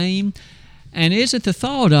And isn't the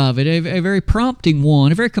thought of it a very prompting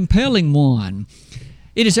one, a very compelling one?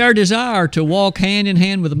 It is our desire to walk hand in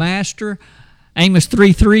hand with the Master. Amos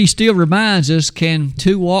 3:3 still reminds us, can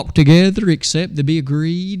two walk together except they be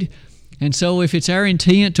agreed? And so if it's our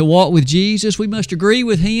intent to walk with Jesus, we must agree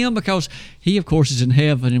with Him, because He, of course, is in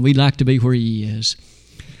heaven and we'd like to be where He is.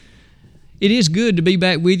 It is good to be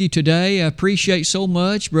back with you today. I appreciate so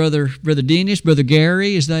much Brother Dennis, Brother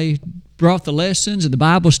Gary, as they brought the lessons and the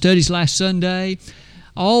Bible studies last Sunday.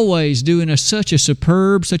 Always doing such a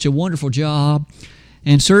superb, such a wonderful job.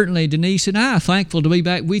 And certainly Denise and I are thankful to be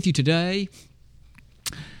back with you today.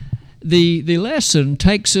 The lesson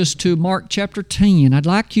takes us to Mark chapter 10. I'd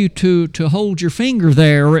like you to hold your finger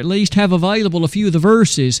there, or at least have available a few of the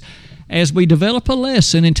verses, as we develop a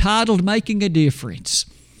lesson entitled Making a Difference.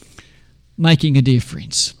 Making a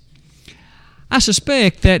Difference. I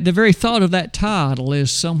suspect that the very thought of that title is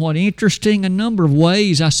somewhat interesting. A number of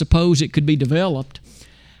ways, I suppose, it could be developed.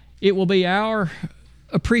 It will be our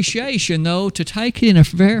appreciation, though, to take it in a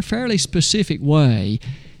fairly specific way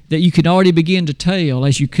that you can already begin to tell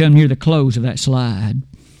as you come near the close of that slide.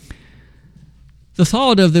 The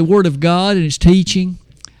thought of the Word of God and its teaching,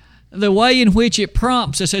 the way in which it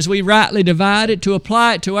prompts us as we rightly divide it to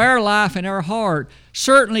apply it to our life and our heart,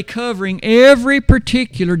 certainly covering every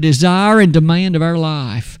particular desire and demand of our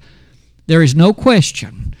life. There is no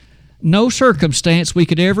question, no circumstance we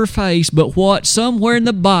could ever face but what somewhere in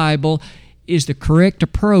the Bible is the correct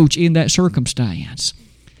approach in that circumstance.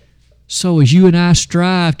 So as you and I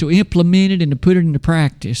strive to implement it and to put it into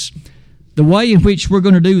practice, the way in which we're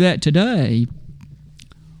going to do that today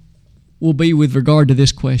will be with regard to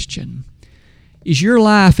this question. Is your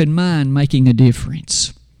life and mine making a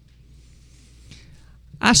difference?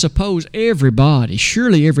 I suppose everybody,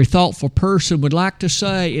 surely every thoughtful person would like to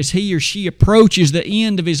say, as he or she approaches the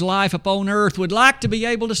end of his life upon earth, would like to be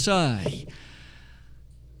able to say,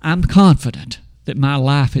 I'm confident that my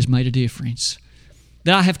life has made a difference,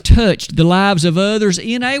 that I have touched the lives of others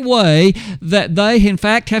in a way that they, in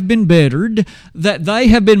fact, have been bettered, that they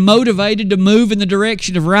have been motivated to move in the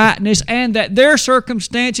direction of rightness, and that their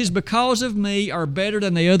circumstances, because of me, are better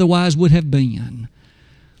than they otherwise would have been.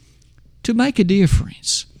 To make a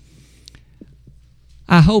difference.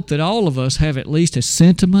 I hope that all of us have at least a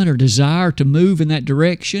sentiment or desire to move in that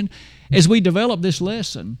direction. As we develop this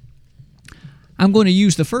lesson, I'm going to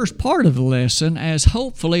use the first part of the lesson as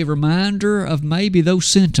hopefully a reminder of maybe those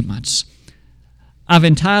sentiments. I've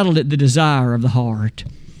entitled it The Desire of the Heart.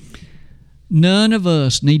 None of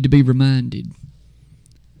us need to be reminded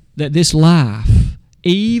that this life,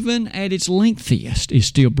 even at its lengthiest, is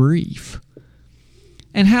still brief.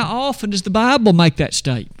 And how often does the Bible make that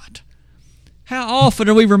statement? How often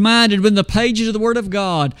are we reminded when the pages of the Word of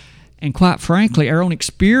God, and quite frankly, our own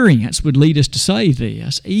experience would lead us to say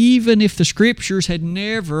this, even if the Scriptures had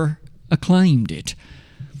never acclaimed it.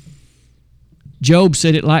 Job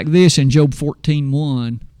said it like this in Job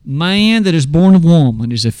 14:1, man that is born of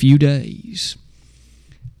woman is a few days.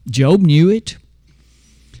 Job knew it.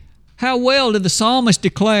 How well did the psalmist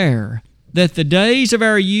declare that the days of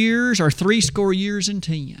our years are 70 years and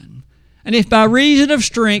 10. And if by reason of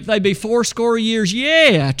strength they be 80 years,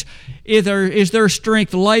 yet is their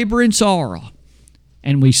strength labor and sorrow,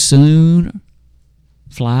 and we soon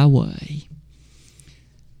fly away.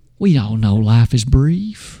 We all know life is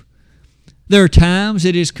brief. There are times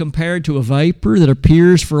it is compared to a vapor that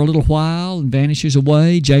appears for a little while and vanishes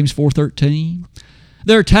away, James 4:13.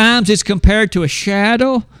 There are times it's compared to a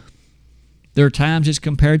shadow. There are times it's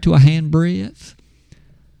compared to a handbreadth.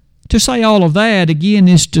 To say all of that, again,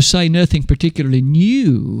 is to say nothing particularly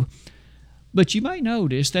new. But you may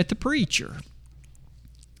notice that the preacher,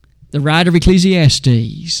 the writer of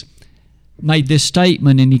Ecclesiastes, made this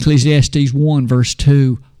statement in Ecclesiastes 1, verse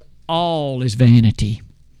 2, all is vanity.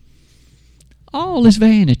 All is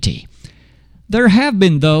vanity. There have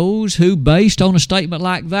been those who, based on a statement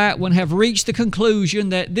like that one, have reached the conclusion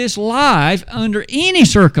that this life, under any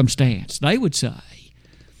circumstance, they would say,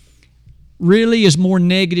 really is more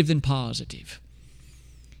negative than positive.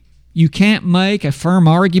 You can't make a firm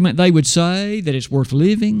argument, they would say, that it's worth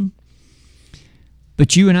living.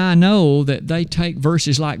 But you and I know that they take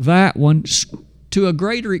verses like that one to a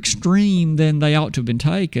greater extreme than they ought to have been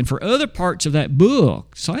taken. For other parts of that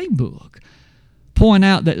book, same book, point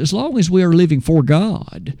out that as long as we are living for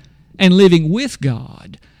God and living with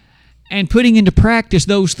God and putting into practice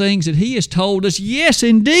those things that He has told us, yes,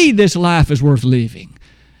 indeed, this life is worth living.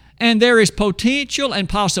 And there is potential and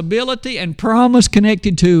possibility and promise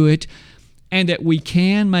connected to it, and that we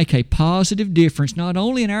can make a positive difference not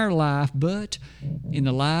only in our life but in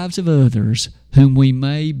the lives of others whom we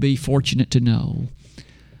may be fortunate to know.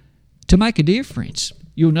 to make a difference.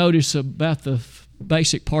 You'll notice about the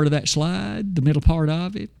basic part of that slide, the middle part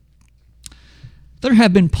of it, there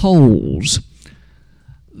have been polls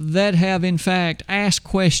that have in fact asked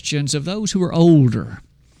questions of those who are older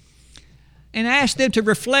and asked them to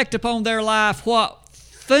reflect upon their life. What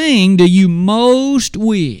thing do you most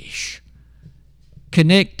wish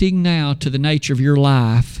connecting now to the nature of your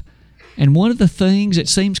life? And one of the things that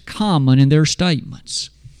seems common in their statements,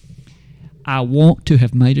 I want to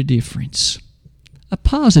have made a difference, a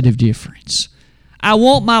positive difference. I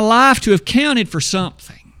want my life to have counted for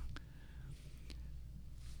something.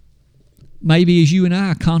 Maybe as you and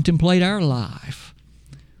I contemplate our life,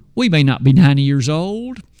 we may not be 90 years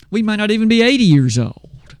old. We may not even be 80 years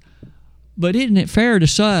old. But isn't it fair to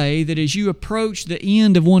say that as you approach the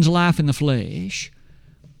end of one's life in the flesh,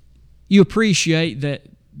 you appreciate that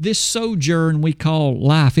this sojourn we call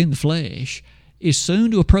life in the flesh is soon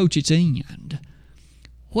to approach its end?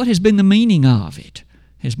 What has been the meaning of it?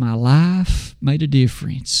 Has my life made a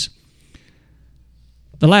difference?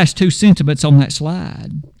 The last two sentiments on that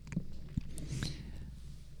slide,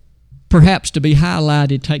 perhaps to be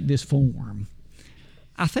highlighted, take this form.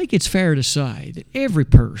 I think it's fair to say that every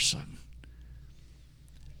person,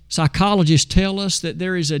 psychologists tell us that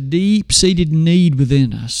there is a deep-seated need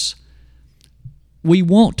within us. We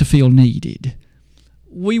want to feel needed.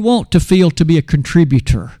 We want to feel to be a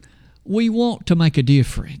contributor. We want to make a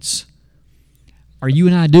difference. Are you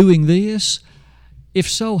and I doing this? If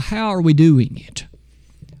so, how are we doing it?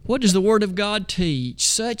 What does the Word of God teach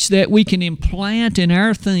such that we can implant in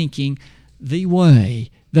our thinking the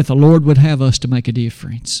way that the Lord would have us to make a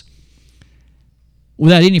difference?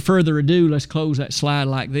 Without any further ado, let's close that slide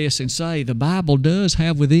like this and say the Bible does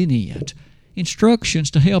have within it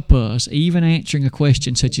instructions to help us, even answering a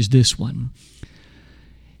question such as this one.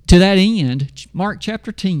 To that end, Mark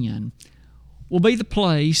chapter 10 will be the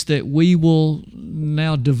place that we will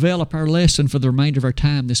now develop our lesson for the remainder of our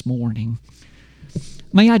time this morning.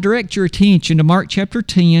 May I direct your attention to Mark chapter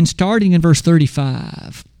 10, starting in verse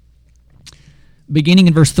 35. Beginning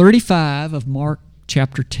in verse 35 of Mark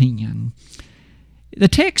chapter 10. The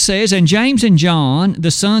text says, And James and John,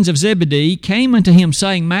 the sons of Zebedee, came unto him,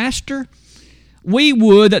 saying, Master, we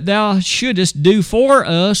would that thou shouldest do for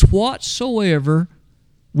us whatsoever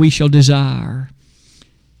we shall desire.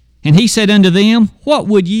 And he said unto them, What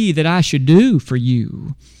would ye that I should do for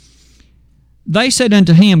you? They said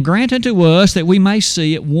unto him, Grant unto us that we may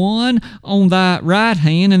see it, one on thy right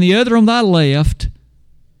hand and the other on thy left,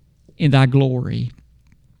 in thy glory.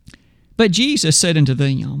 But Jesus said unto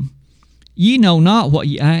them, Ye know not what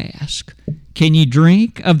ye ask. Can ye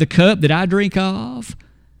drink of the cup that I drink of,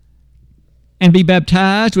 and be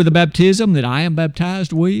baptized with the baptism that I am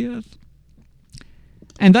baptized with?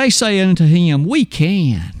 And they say unto him, We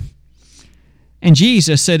can. And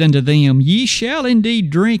Jesus said unto them, Ye shall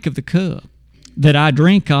indeed drink of the cup that I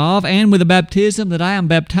drink of, and with the baptism that I am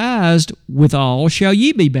baptized withal shall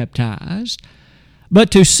ye be baptized.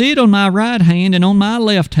 But to sit on my right hand and on my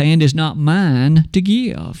left hand is not mine to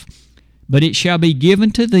give, but it shall be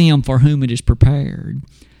given to them for whom it is prepared.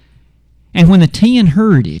 And when the 10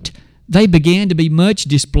 heard it, they began to be much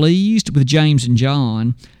displeased with James and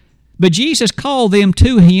John. But Jesus called them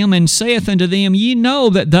to him, and saith unto them, Ye know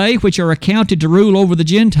that they which are accounted to rule over the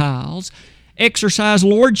Gentiles exercise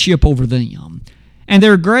lordship over them, and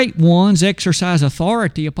their great ones exercise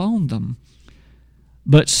authority upon them.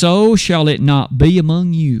 But so shall it not be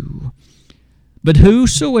among you. But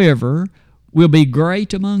whosoever will be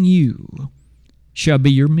great among you shall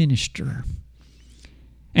be your minister.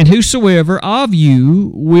 And whosoever of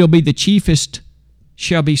you will be the chiefest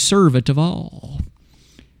shall be servant of all.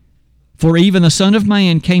 For even the Son of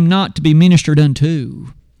Man came not to be ministered unto,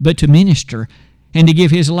 but to minister, and to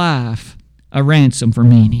give his life a ransom for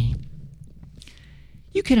many.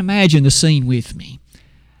 You can imagine the scene with me.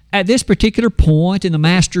 At this particular point in the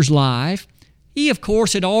Master's life, he, of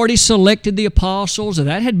course, had already selected the apostles, and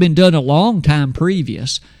that had been done a long time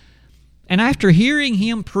previous. And after hearing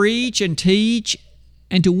him preach and teach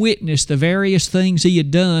and to witness the various things he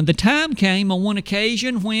had done, the time came on one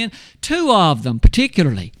occasion when two of them,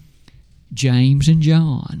 particularly, James and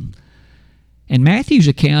John, and Matthew's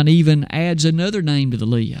account even adds another name to the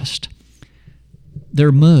list,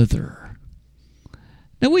 their mother.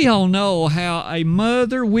 Now, we all know how a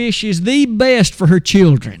mother wishes the best for her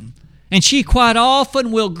children, and she quite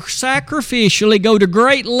often will sacrificially go to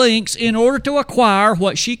great lengths in order to acquire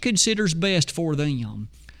what she considers best for them.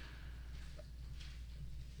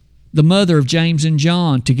 The mother of James and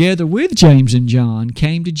John, together with James and John,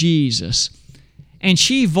 came to Jesus, and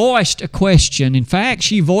she voiced a question. In fact,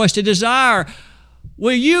 she voiced a desire.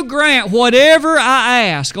 will you grant whatever I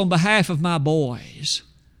ask on behalf of my boys?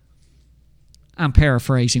 I'm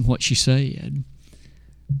paraphrasing what she said.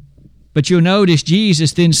 But you'll notice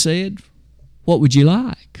Jesus then said, what would you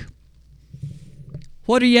like?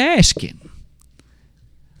 What are you asking?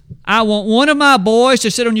 I want one of my boys to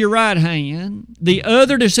sit on your right hand, the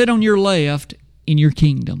other to sit on your left in your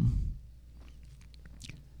kingdom.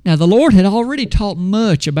 Now, the Lord had already taught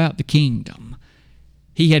much about the kingdom.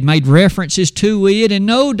 He had made references to it and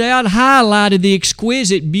no doubt highlighted the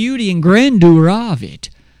exquisite beauty and grandeur of it.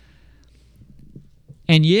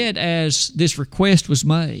 And yet, as this request was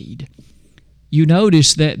made, you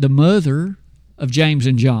notice that the mother of James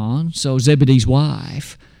and John, so Zebedee's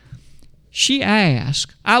wife, she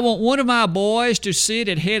asked, I want one of my boys to sit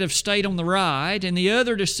at head of state on the right and the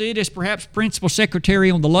other to sit as perhaps principal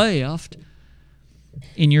secretary on the left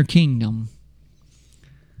in your kingdom.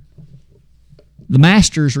 The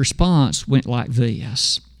master's response went like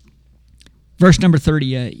this. Verse number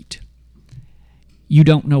 38. You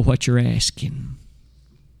don't know what you're asking.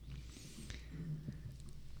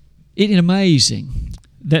 Isn't it amazing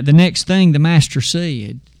that the next thing the master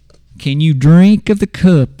said, can you drink of the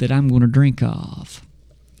cup that I'm going to drink of?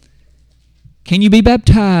 Can you be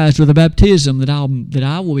baptized with the baptism that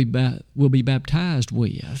I will be baptized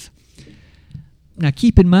with? Now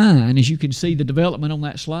keep in mind, as you can see the development on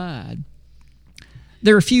that slide,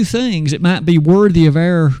 there are a few things that might be worthy of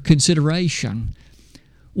our consideration,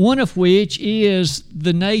 one of which is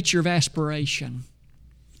the nature of aspiration.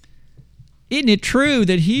 Isn't it true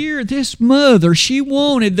that here this mother, she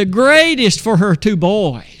wanted the greatest for her two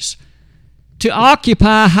boys to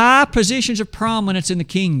occupy high positions of prominence in the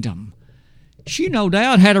kingdom? She no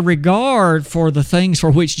doubt had a regard for the things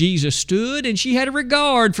for which Jesus stood, and she had a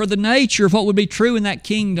regard for the nature of what would be true in that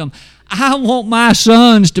kingdom. I want my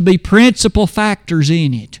sons to be principal factors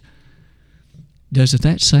in it. Doesn't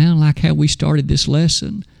that sound like how we started this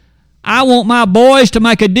lesson? I want my boys to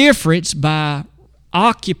make a difference by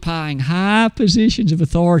occupying high positions of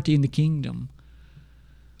authority in the kingdom.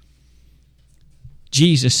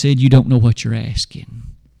 Jesus said, you don't know what you're asking.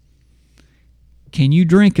 Can you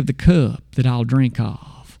drink of the cup that I'll drink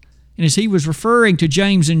of? And as he was referring to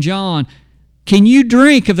James and John, can you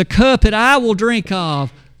drink of the cup that I will drink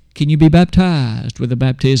of? Can you be baptized with the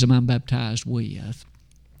baptism I'm baptized with?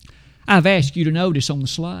 I've asked you to notice on the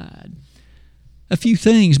slide, a few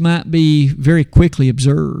things might be very quickly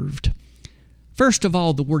observed. First of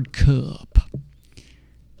all, the word cup.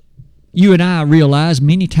 You and I realize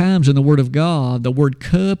many times in the Word of God, the word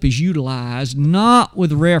cup is utilized not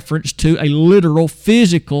with reference to a literal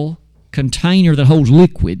physical container that holds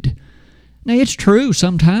liquid. Now, it's true,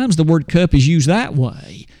 sometimes the word cup is used that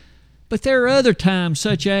way. But there are other times,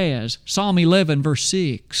 such as Psalm 11, verse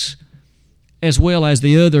 6, as well as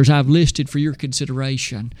the others I've listed for your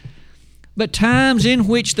consideration. But times in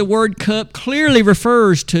which the word cup clearly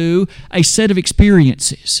refers to a set of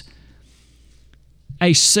experiences,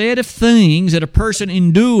 a set of things that a person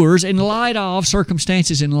endures in light of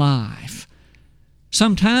circumstances in life.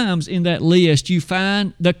 Sometimes in that list you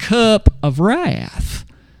find the cup of wrath.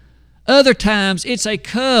 Other times it's a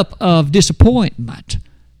cup of disappointment,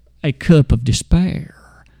 a cup of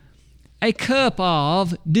despair, a cup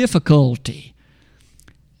of difficulty.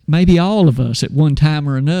 Maybe all of us at one time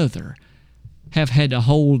or another have had to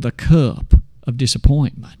hold the cup of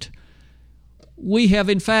disappointment. We have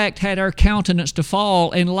in fact had our countenance to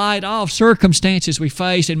fall in light of circumstances we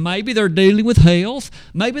face, and maybe they're dealing with health,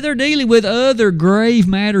 maybe they're dealing with other grave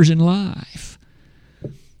matters in life.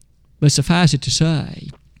 But suffice it to say,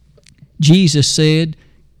 Jesus said,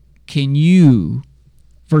 can you,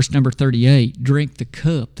 verse number 38, drink the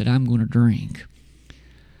cup that I'm going to drink?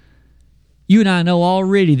 You and I know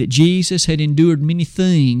already that Jesus had endured many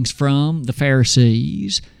things from the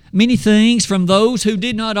Pharisees, many things from those who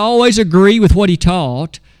did not always agree with what he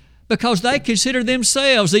taught, because they considered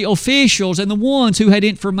themselves the officials and the ones who had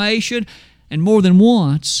information, and more than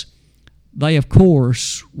once, they of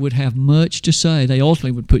course would have much to say. They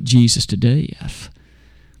ultimately would put Jesus to death.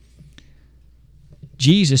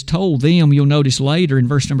 Jesus told them, you'll notice later in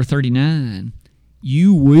verse number 39,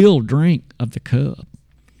 you will drink of the cup.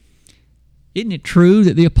 Isn't it true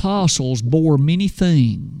that the apostles bore many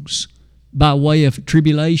things by way of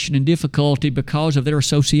tribulation and difficulty because of their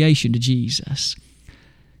association to Jesus?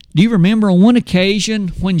 Do you remember on one occasion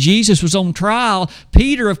when Jesus was on trial,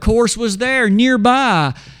 Peter, of course, was there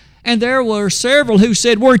nearby, and there were several who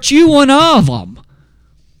said, weren't you one of them?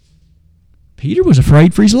 Peter was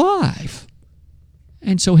afraid for his life.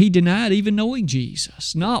 And so he denied even knowing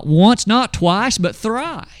Jesus. Not once, not twice, but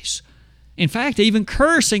thrice. In fact, even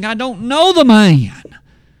cursing, I don't know the man.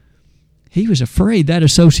 He was afraid that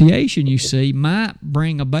association, you see, might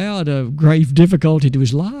bring about a grave difficulty to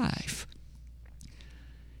his life.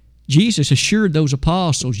 Jesus assured those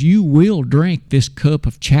apostles, you will drink this cup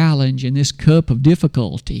of challenge and this cup of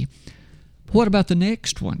difficulty. What about the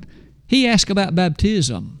next one? He asked about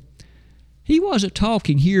baptism. He wasn't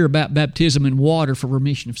talking here about baptism in water for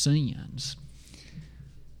remission of sins.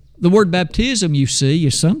 The word baptism, you see,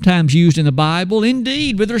 is sometimes used in the Bible,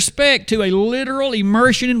 indeed, with respect to a literal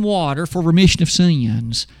immersion in water for remission of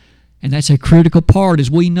sins. And that's a critical part,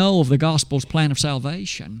 as we know, of the gospel's plan of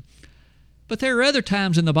salvation. But there are other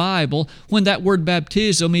times in the Bible when that word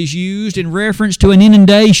baptism is used in reference to an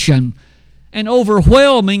inundation, an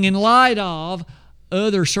overwhelming in light of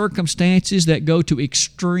other circumstances that go to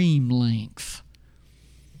extreme length.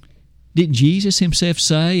 Didn't Jesus himself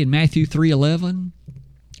say in Matthew 3:11?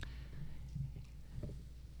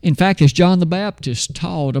 In fact, as John the Baptist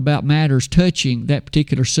taught about matters touching that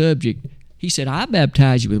particular subject, he said, I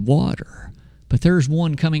baptize you with water, but there's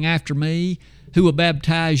one coming after me who will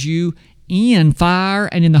baptize you in fire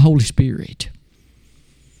and in the Holy Spirit.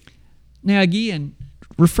 Now again,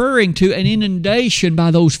 referring to an inundation by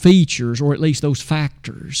those features, or at least those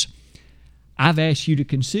factors, I've asked you to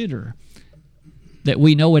consider that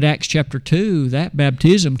we know at Acts chapter 2 that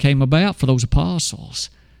baptism came about for those apostles.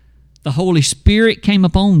 The Holy Spirit came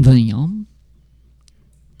upon them,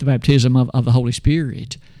 the baptism of the Holy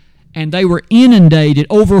Spirit, and they were inundated,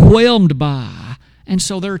 overwhelmed by. And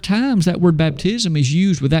so there are times that word baptism is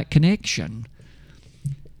used with that connection.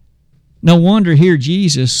 No wonder here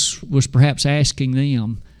Jesus was perhaps asking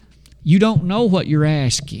them, you don't know what you're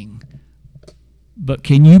asking, but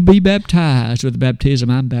can you be baptized with the baptism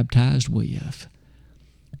I'm baptized with?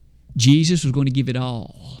 Jesus was going to give it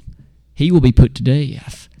all. He will be put to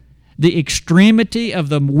death. The extremity of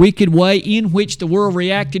the wicked way in which the world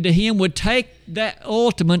reacted to him would take that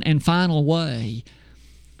ultimate and final way.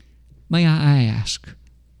 May I ask,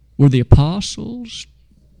 were the apostles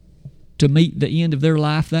to meet the end of their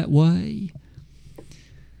life that way?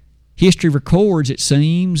 History records, it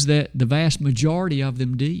seems, that the vast majority of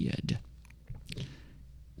them did.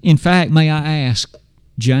 In fact, may I ask,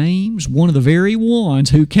 James, one of the very ones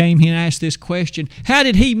who came here and asked this question, how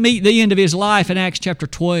did he meet the end of his life in Acts chapter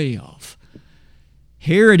 12?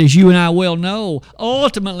 Herod, as you and I well know,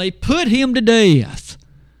 ultimately put him to death.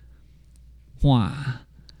 Why?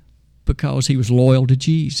 Because he was loyal to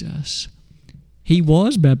Jesus. He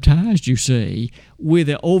was baptized, you see, with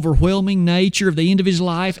the overwhelming nature of the end of his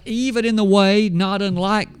life, even in the way not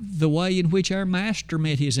unlike the way in which our Master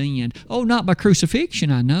met his end. Oh, not by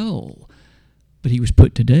crucifixion, I know, but he was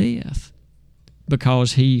put to death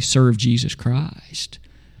because he served Jesus Christ.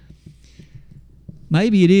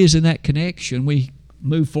 Maybe it is in that connection we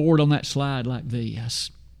move forward on that slide like this.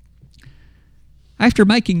 After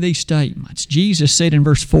making these statements, Jesus said in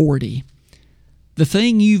verse 40, the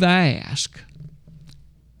thing you've asked,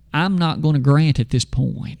 I'm not going to grant at this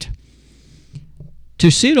point.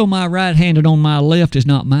 To sit on my right hand and on my left is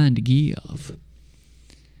not mine to give.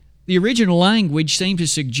 The original language seems to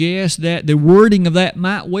suggest that the wording of that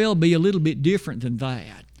might well be a little bit different than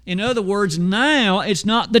that. In other words, now it's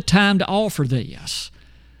not the time to offer this.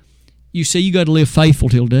 You see, you got to live faithful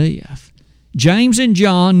till death. James and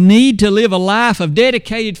John need to live a life of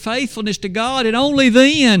dedicated faithfulness to God, and only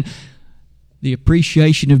then the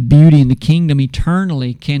appreciation of beauty in the kingdom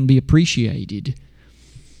eternally can be appreciated.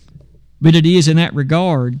 But it is in that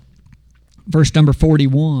regard, verse number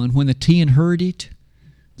 41, when the 10 heard it,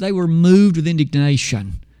 they were moved with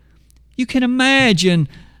indignation. You can imagine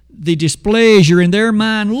the displeasure in their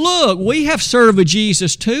mind. Look, we have served with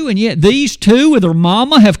Jesus too, and yet these two with their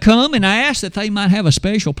mama have come and asked that they might have a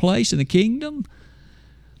special place in the kingdom.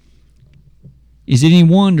 Is it any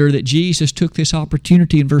wonder that Jesus took this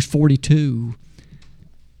opportunity in verse 42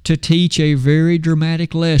 to teach a very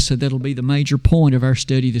dramatic lesson that will be the major point of our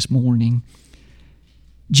study this morning?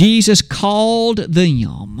 Jesus called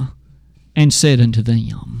them and said unto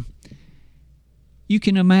them. You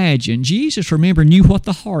can imagine, Jesus, remember, knew what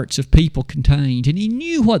the hearts of people contained, and he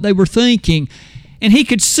knew what they were thinking, and he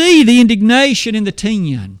could see the indignation in the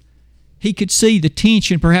 10. He could see the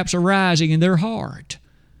tension perhaps arising in their heart.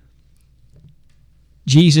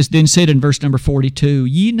 Jesus then said in verse number 42,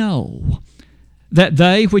 Ye know that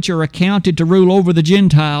they which are accounted to rule over the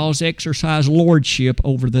Gentiles exercise lordship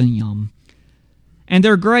over them, and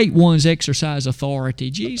their great ones exercise authority.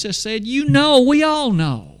 Jesus said, you know, we all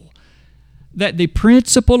know, that the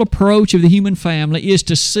principal approach of the human family is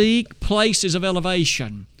to seek places of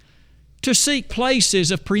elevation, to seek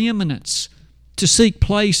places of preeminence, to seek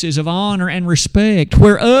places of honor and respect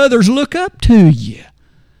where others look up to you.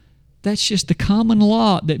 That's just the common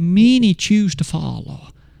lot that many choose to follow.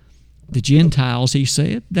 The Gentiles, he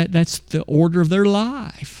said, that's the order of their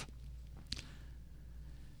life.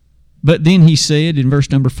 But then he said in verse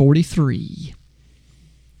number 43,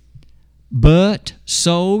 but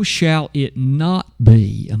so shall it not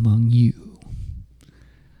be among you.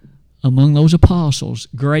 Among those apostles,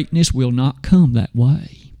 greatness will not come that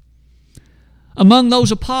way. Among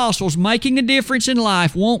those apostles, making a difference in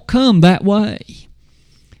life won't come that way.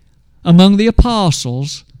 Among the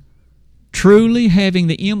apostles, truly having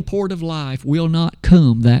the import of life will not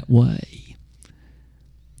come that way.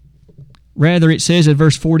 Rather, it says in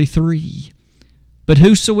verse 43, but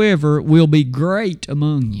whosoever will be great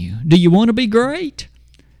among you. Do you want to be great?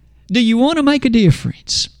 Do you want to make a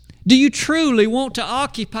difference? Do you truly want to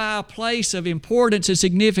occupy a place of importance and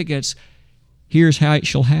significance? Here's how it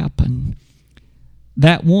shall happen.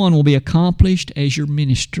 That one will be accomplished as your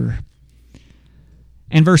minister.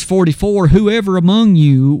 And verse 44, whoever among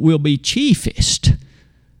you will be chiefest,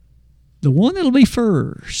 the one that'll be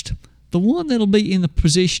first, the one that'll be in the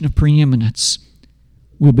position of preeminence,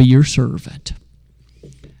 will be your servant.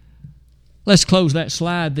 Let's close that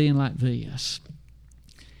slide then like this.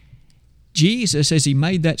 Jesus, as he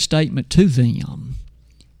made that statement to them,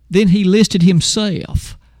 then he listed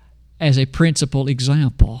himself as a principal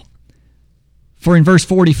example. For in verse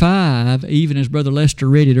 45, even as Brother Lester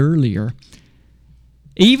read it earlier,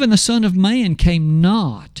 even the Son of Man came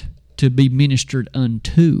not to be ministered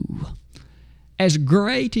unto. As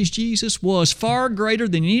great as Jesus was, far greater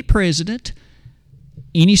than any president,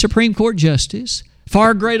 any Supreme Court justice,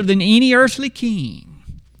 far greater than any earthly king,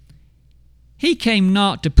 he came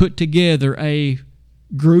not to put together a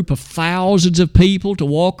group of thousands of people to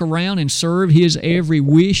walk around and serve his every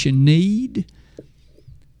wish and need.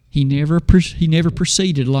 He never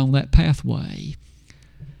proceeded along that pathway.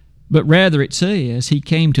 But rather it says he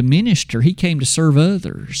came to minister, he came to serve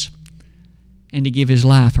others, and to give his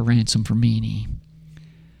life a ransom for many.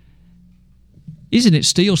 Isn't it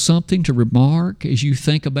still something to remark as you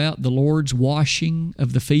think about the Lord's washing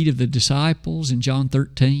of the feet of the disciples in John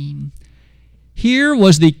 13? Here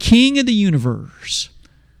was the King of the universe,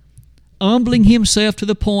 humbling himself to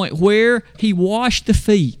the point where he washed the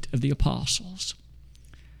feet of the apostles.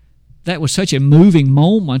 That was such a moving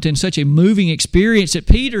moment and such a moving experience that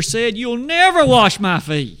Peter said, "You'll never wash my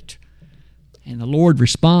feet." And the Lord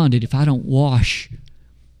responded, "If I don't wash,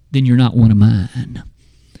 then you're not one of mine."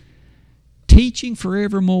 Teaching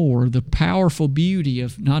forevermore the powerful beauty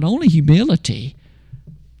of not only humility,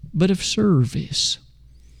 but of service.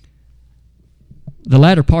 The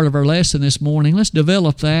latter part of our lesson this morning, let's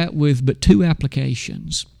develop that with but two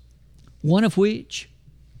applications. One of which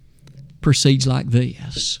proceeds like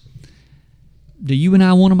this. Do you and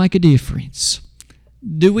I want to make a difference?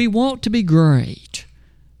 Do we want to be great?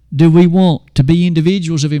 Do we want to be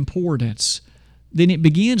individuals of importance? Then it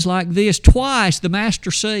begins like this. Twice the Master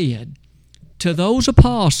said to those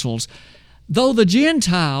apostles, though the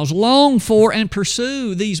Gentiles long for and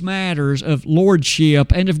pursue these matters of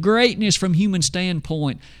lordship and of greatness from human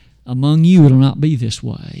standpoint, among you it will not be this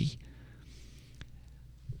way.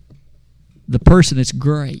 The person that's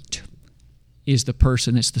great is the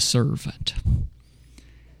person that's the servant.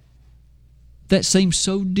 That seems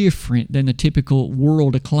so different than the typical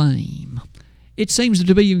world acclaim. It seems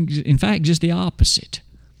to be, in fact, just the opposite.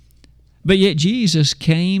 But yet Jesus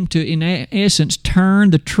came to, in essence,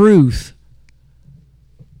 turn the truth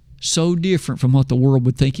so different from what the world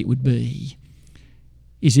would think it would be.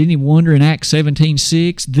 Is it any wonder in Acts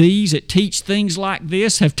 17:6, these that teach things like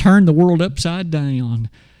this have turned the world upside down?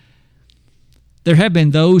 There have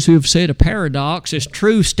been those who have said a paradox is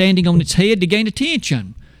truth standing on its head to gain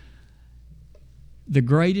attention. The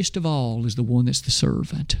greatest of all is the one that's the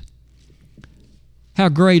servant. How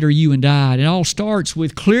great are you and I? It all starts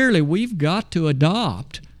with clearly we've got to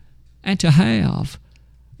adopt and to have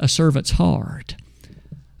a servant's heart,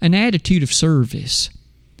 an attitude of service.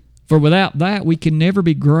 For without that, we can never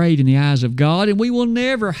be great in the eyes of God, and we will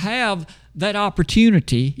never have that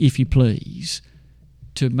opportunity, if you please,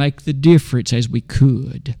 to make the difference as we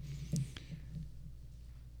could.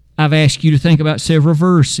 I've asked you to think about several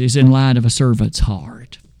verses in light of a servant's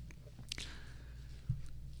heart.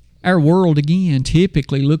 Our world, again,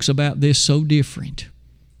 typically looks about this so different.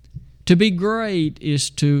 To be great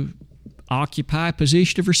is to occupy a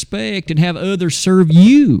position of respect and have others serve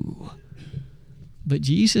you. But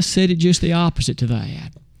Jesus said it just the opposite to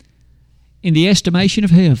that. In the estimation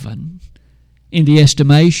of heaven, in the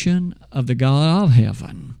estimation of the God of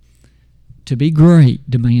heaven, to be great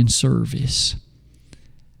demands service.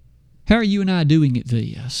 How are you and I doing at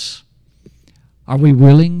this? Are we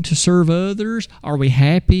willing to serve others? Are we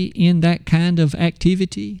happy in that kind of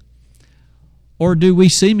activity? Or do we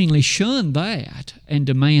seemingly shun that and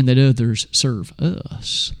demand that others serve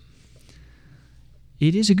us?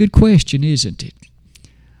 It is a good question, isn't it?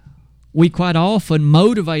 We quite often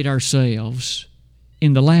motivate ourselves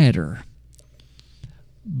in the latter,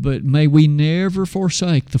 but may we never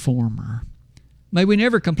forsake the former. May we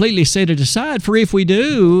never completely set it aside, for if we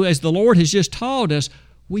do, as the Lord has just taught us,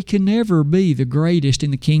 we can never be the greatest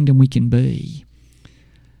in the kingdom we can be.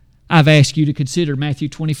 I've asked you to consider Matthew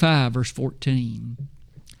 25, verse 14.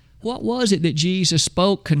 What was it that Jesus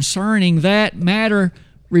spoke concerning that matter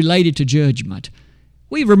related to judgment?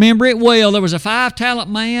 We remember it well. There was a 5-talent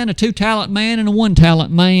man, a 2-talent man, and a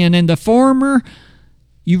 1-talent man. And the former,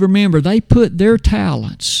 you remember, they put their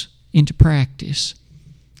talents into practice.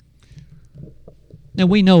 Now,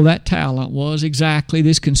 we know that talent was exactly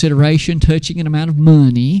this consideration touching an amount of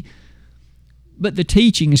money, but the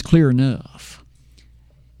teaching is clear enough.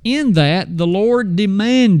 In that, the Lord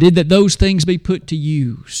demanded that those things be put to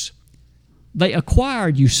use. They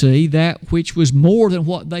acquired, you see, that which was more than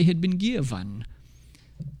what they had been given.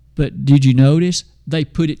 But did you notice? They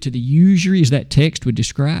put it to the usury, as that text would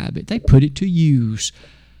describe it. They put it to use.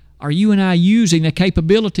 Are you and I using the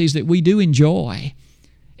capabilities that we do enjoy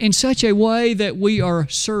in such a way that we are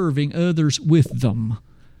serving others with them?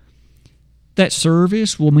 That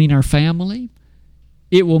service will mean our family.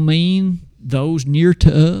 It will mean those near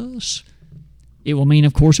to us. It will mean,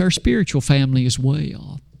 of course, our spiritual family as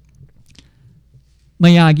well.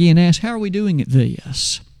 May I again ask, how are we doing at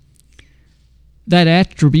this? That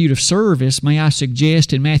attribute of service, may I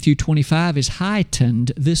suggest, in Matthew 25 is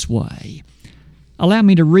heightened this way. Allow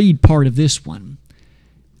me to read part of this one.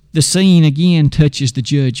 The scene again touches the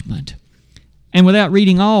judgment. And without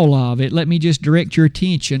reading all of it, let me just direct your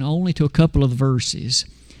attention only to a couple of the verses.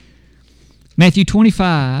 Matthew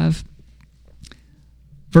 25,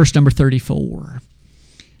 verse number 34.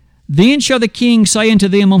 Then shall the king say unto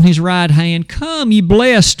them on his right hand, Come, ye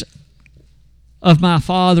blessed of my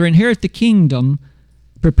Father, inherit the kingdom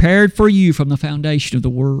prepared for you from the foundation of the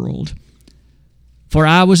world. For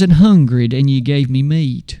I was an hungered, and ye gave me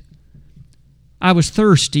meat. I was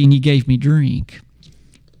thirsty, and ye gave me drink.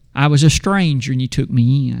 I was a stranger, and ye took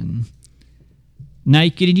me in.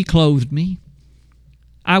 Naked, and ye clothed me.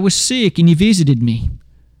 I was sick, and ye visited me.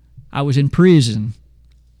 I was in prison,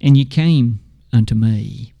 and ye came unto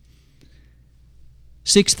me.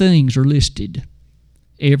 6 things are listed.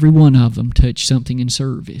 Every one of them touch something in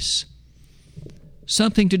service.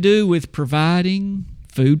 Something to do with providing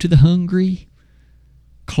food to the hungry,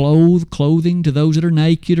 clothing to those that are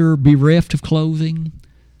naked or bereft of clothing,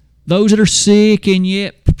 those that are sick, and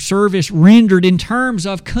yet service rendered in terms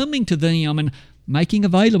of coming to them and making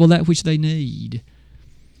available that which they need.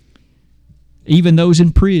 Even those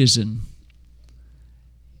in prison.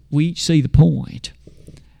 We each see the point.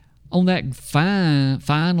 On that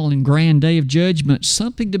final and grand day of judgment,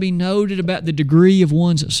 something to be noted about the degree of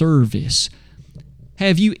one's service.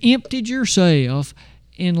 Have you emptied yourself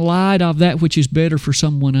in light of that which is better for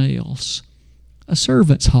someone else? A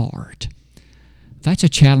servant's heart. That's a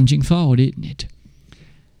challenging thought, isn't it?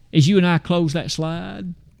 As you and I close that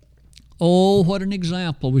slide, oh, what an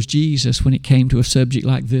example was Jesus when it came to a subject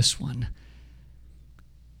like this one.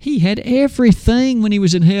 He had everything when he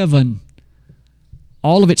was in heaven.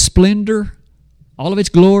 All of its splendor, all of its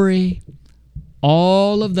glory,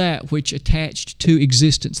 all of that which attached to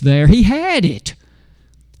existence there. He had it.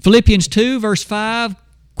 Philippians 2, verse 5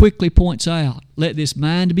 quickly points out, Let this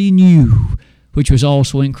mind be in you, which was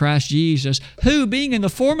also in Christ Jesus, who, being in the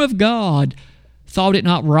form of God, thought it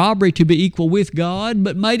not robbery to be equal with God,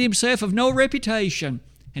 but made himself of no reputation,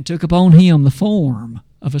 and took upon him the form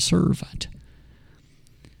of a servant.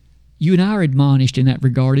 You and I are admonished in that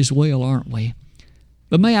regard as well, aren't we?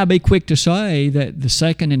 But may I be quick to say that the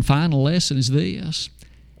second and final lesson is this.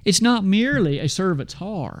 It's not merely a servant's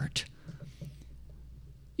heart.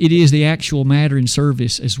 It is the actual matter in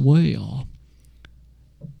service as well.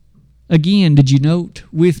 Again, did you note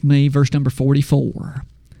with me verse number 44,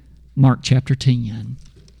 Mark chapter 10?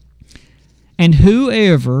 And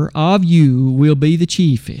whoever of you will be the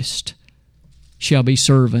chiefest shall be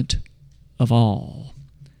servant of all.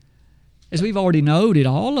 As we've already noted,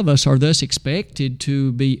 all of us are thus expected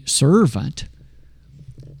to be servant.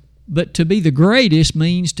 But to be the greatest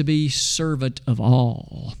means to be servant of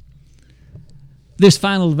all. This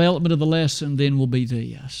final development of the lesson then will be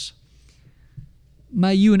this.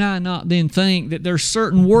 May you and I not then think that there's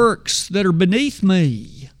certain works that are beneath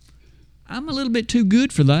me. I'm a little bit too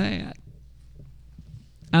good for that.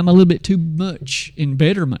 I'm a little bit too much in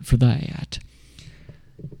betterment for that.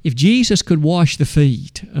 If Jesus could wash the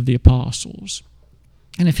feet of the apostles,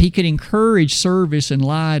 and if he could encourage service in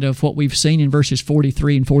light of what we've seen in verses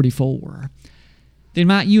 43 and 44, then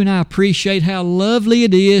might you and I appreciate how lovely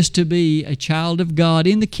it is to be a child of God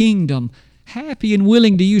in the kingdom, happy and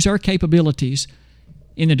willing to use our capabilities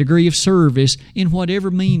in a degree of service in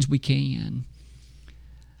whatever means we can.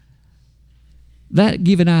 That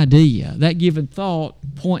given idea, that given thought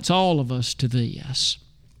points all of us to this.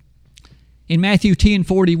 In Matthew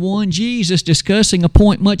 10:41, Jesus, discussing a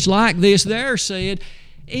point much like this there, said,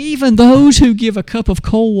 "Even those who give a cup of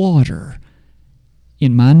cold water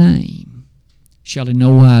in my name shall in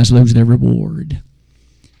no wise lose their reward."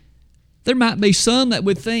 There might be some that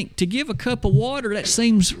would think, to give a cup of water, that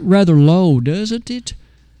seems rather low, doesn't it?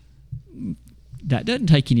 That doesn't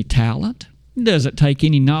take any talent. It doesn't take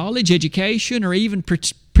any knowledge, education, or even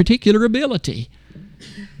particular ability.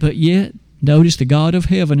 But yet, notice the God of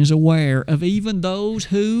heaven is aware of even those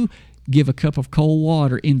who give a cup of cold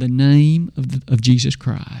water in the name of Jesus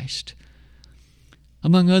Christ.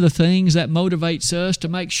 Among other things, that motivates us to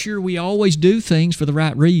make sure we always do things for the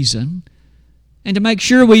right reason, and to make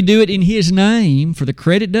sure we do it in His name, for the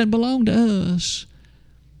credit doesn't belong to us.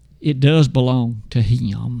 It does belong to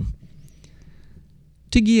Him.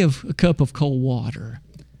 To give a cup of cold water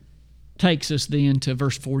takes us then to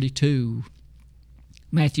verse 42,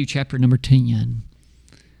 Matthew chapter number 10.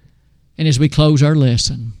 And as we close our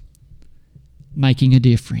lesson, making a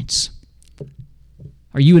difference.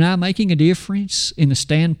 Are you and I making a difference in the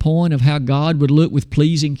standpoint of how God would look with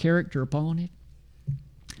pleasing character upon it?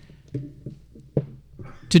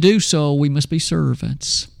 To do so, we must be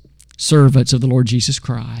servants. Servants of the Lord Jesus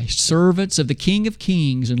Christ. Servants of the King of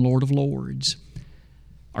Kings and Lord of Lords.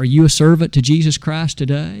 Are you a servant to Jesus Christ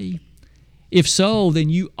today? If so, then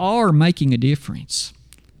you are making a difference.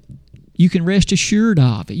 You can rest assured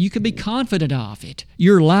of it. You can be confident of it.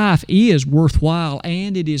 Your life is worthwhile,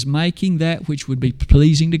 and it is making that which would be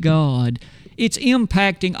pleasing to God. It's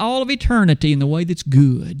impacting all of eternity in the way that's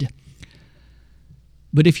good.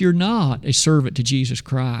 But if you're not a servant to Jesus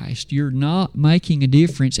Christ, you're not making a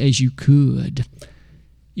difference as you could.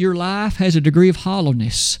 Your life has a degree of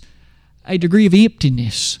hollowness, a degree of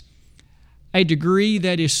emptiness, a degree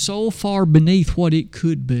that is so far beneath what it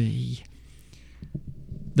could be.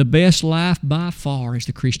 The best life by far is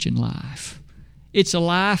the Christian life. It's a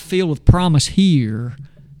life filled with promise here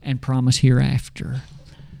and promise hereafter.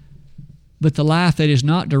 But the life that is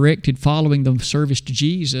not directed following the service to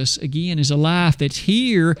Jesus, again, is a life that's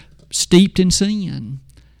here steeped in sin.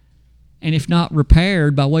 And if not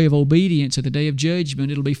repaired by way of obedience at the day of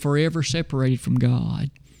judgment, it'll be forever separated from God.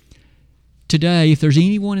 Today, if there's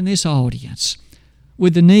anyone in this audience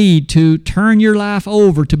with the need to turn your life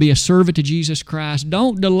over to be a servant to Jesus Christ,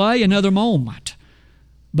 don't delay another moment,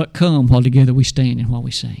 but come while together we stand and while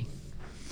we sing.